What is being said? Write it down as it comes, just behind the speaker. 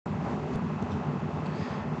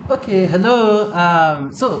Okay, hello.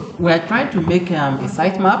 So we are trying to make a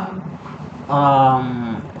sitemap.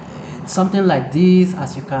 Something like this,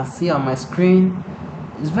 as you can see on my screen.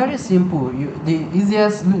 It's very simple. The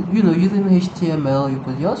easiest, using HTML, you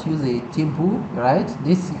could just use a table, right?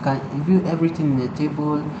 This you can view everything in a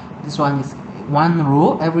table. This one is one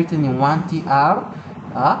row, everything in one tr.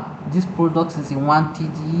 This product is in one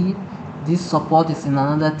td. This support is in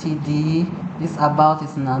another td. This about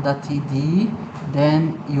is in another td.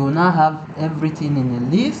 Then you now have everything in a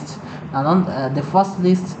list, and on the first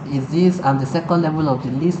list is this, and the second level of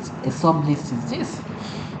the list, a sub list, is this.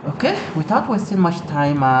 Okay, without wasting much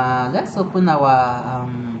time, let's open our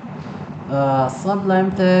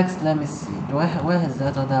Sublime text. Let me see. Where is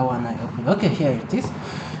that other one I opened? Okay, here it is.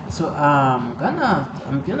 So I'm gonna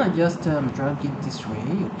just drag it this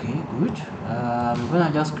way. Okay, good. I'm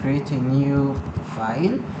gonna just create a new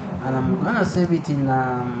file, and I'm gonna save it in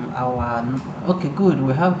our. Okay, good.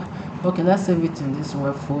 We have. Okay, let's save it in this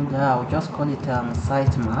web folder. I'll just call it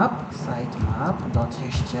sitemap.html.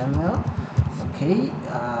 Okay,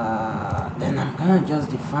 then I'm gonna just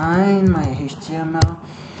define my HTML.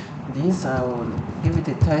 This I will give it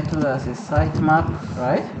a title as a sitemap,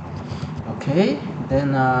 right? Okay,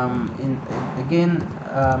 then I'm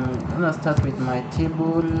gonna start with my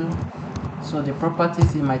table. So the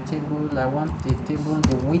properties in my table, I want the table,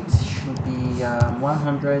 the width should be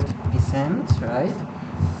 100%, right?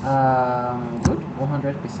 Good,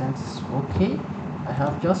 100% is okay. I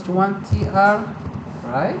have just one tr,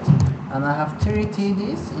 right? And I have three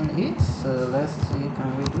tds in it. So let's see,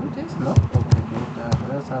 can we do this? No. Okay, good.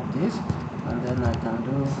 Let's have this, and then I can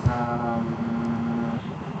do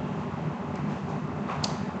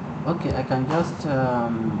okay, I can just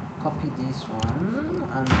copy this one,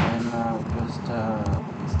 and then I'll just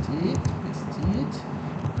paste it,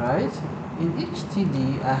 right? In each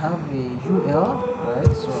TD I have a UL,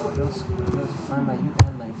 right? So I'll just find my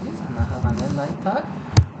UL like this, and I have an li tag,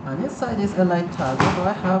 and inside this li tag, what do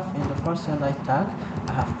I have in the first li tag?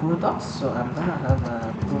 I have products, so I'm gonna have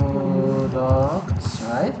products,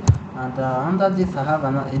 right? And under this I have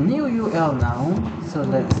a new UL now, so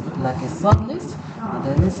like a sublist. And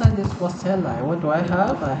then inside this first li, what do I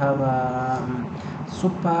have? I have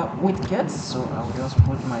super widgets, so I'll just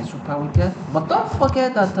put my super widget. But don't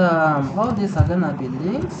forget that all these are gonna be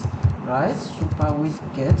links, right? Super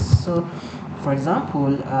widgets. So for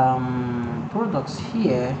example, products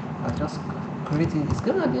here are just creating, it's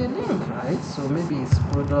gonna be a link, right? So maybe it's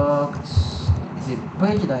products, the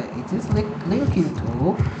page that it is linking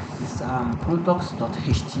to is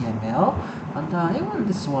products.html, and even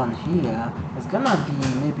this one here is gonna be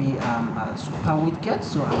maybe a super widget.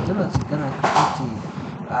 So I'm gonna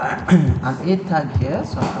create an a tag here,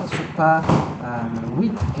 so I have super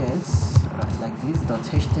widgets, like this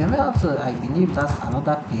 .html. So I believe that's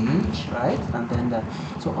another page, right? And then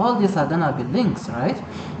so all these are gonna be links, right?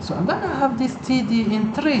 So I'm gonna have this td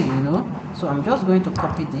in 3, so I'm just going to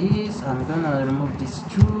copy this. I'm gonna remove these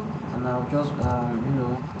 2, and I'll just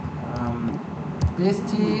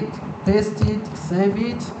paste it, save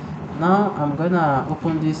it. Now I'm gonna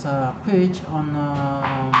open this page on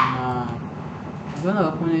I'm gonna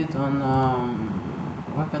open it on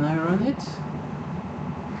where can I run it?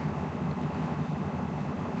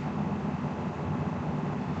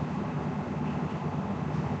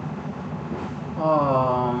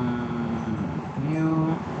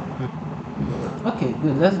 View. Okay,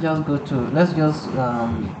 good. Let's just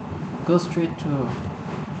go straight to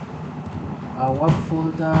our web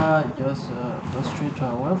folder. Just go straight to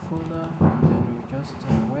our web folder, and then we just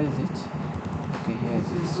where is it? Okay, here it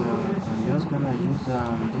is. So I'm just gonna use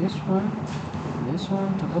this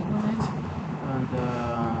one to open it, and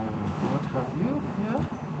what have you here?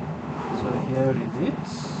 So here is it.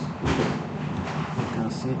 You can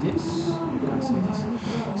see this.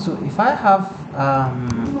 So if I have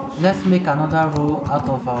let's make another row out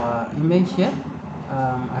of our image here.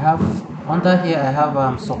 I have under here I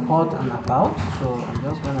have support and about. So I'm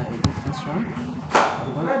just gonna edit this one.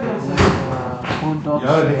 I'm gonna edit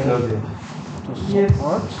products to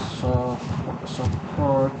support. So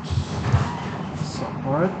support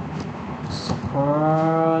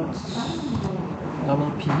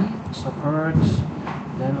double p support.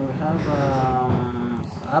 Then we have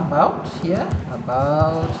about here,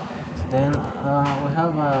 about. Then we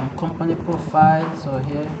have company profile. So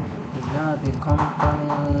here it's gonna be company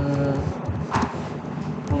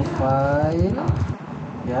profile,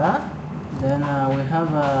 yeah. Then we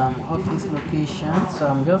have office location. So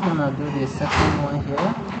I'm just gonna do the second one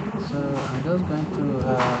here. So I'm just going to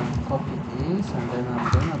copy this, and then I'm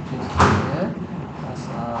gonna paste it here.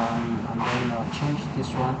 and then I'll change this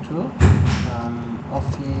one to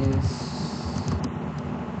office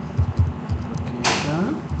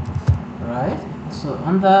location, right? So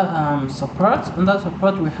under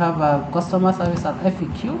support we have customer service and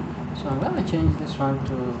FAQ. So I'm going to change this one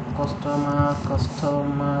to customer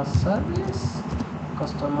service,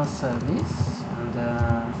 and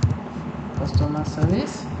customer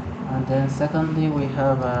service. And then secondly we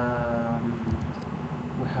have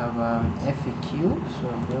FAQ. So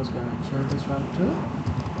I'm just going to change this one to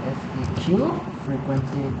FAQ,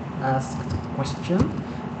 frequently asked question.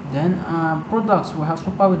 Then products, we have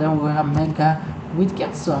super, then we have mega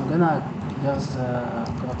widgets. So I'm gonna just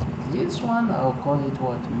copy this one. I'll call it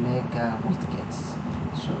what, mega widgets.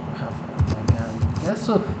 So we have mega widgets.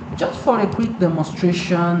 So just for a quick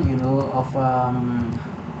demonstration, you know, of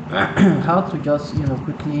how to just, you know,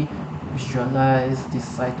 quickly visualize this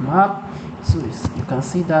sitemap. So you can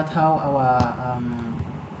see that how our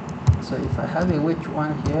so if I have a which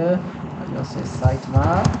one here, I just say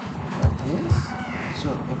sitemap like this. So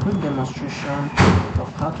a quick demonstration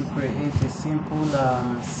of how to create a simple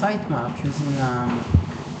sitemap using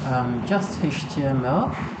just HTML.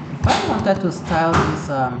 If I wanted to style this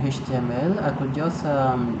HTML, I could just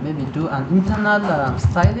maybe do an internal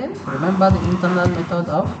styling. Remember the internal method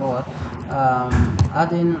of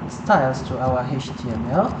adding styles to our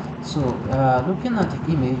HTML. So looking at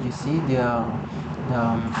the image, you see the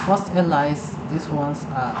first LIs. These ones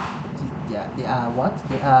are they are what?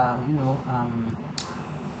 They are, you know,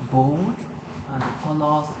 bold, and the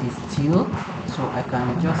colors is teal. So I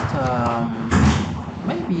can just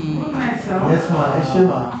maybe Yes,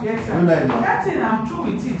 ma'am. Yes, sir. That's it. I'm through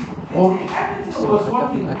with it. Everything was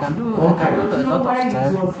working. I can do a lot of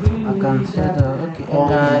stuff. I can say the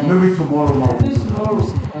maybe tomorrow, ma'am.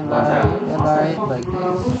 LI like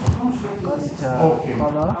this.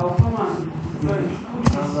 Color.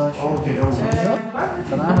 Okay.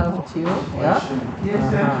 Can I have teal? Yeah. Yes,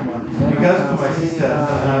 sir.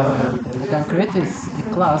 You can create a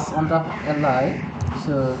class under LI.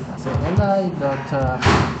 So say li.head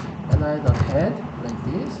like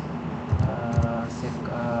this. Say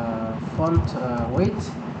font weight.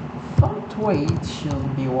 Font weight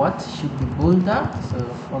should be what? Should be bolder. So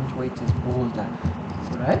font weight is bolder,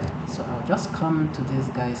 right? So I'll just come to these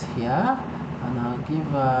guys here, and I'll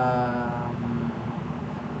give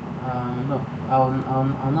no,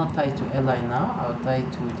 I'll not tie to li now. I'll tie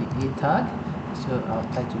to the a tag. So I'll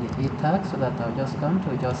tie to the a tag, so that I'll just come to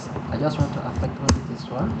I just want to affect only this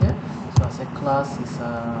one here. So I'll say class is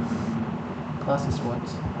what?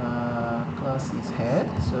 Class is head.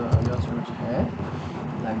 So I'll just write head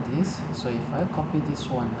like this. So if I copy this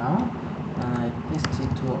one now and I paste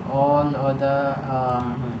it to all other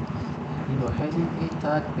you know, heading a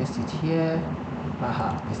tag, paste it here,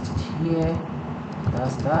 paste it here.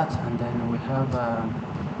 That's that. And then we have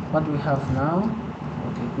what do we have now?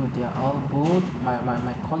 Okay, good, they are all bold.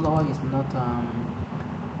 My color is not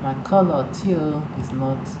my color teal is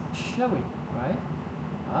not showing, right?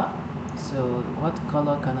 So what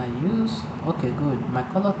color can I use? Okay, good, my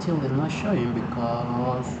color teal is not showing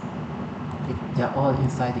because they are all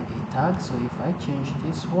inside the a tag. So if I change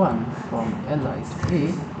this one from li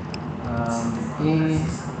to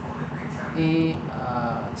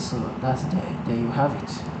so that's there you have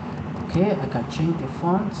it. Okay, I can change the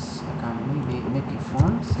fonts. I can maybe make a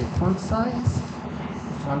font, say font size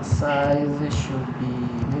should be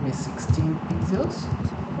maybe 16 pixels,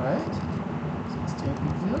 right? 16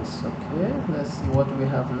 pixels. Okay, let's see what we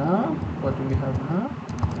have now.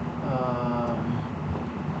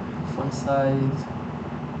 Font size,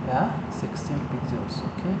 yeah, 16 pixels.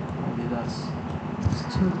 Okay, maybe that's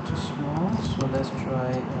still too small, so let's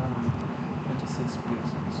try 26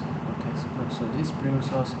 pixels. Okay, so this brings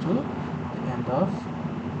us to the end of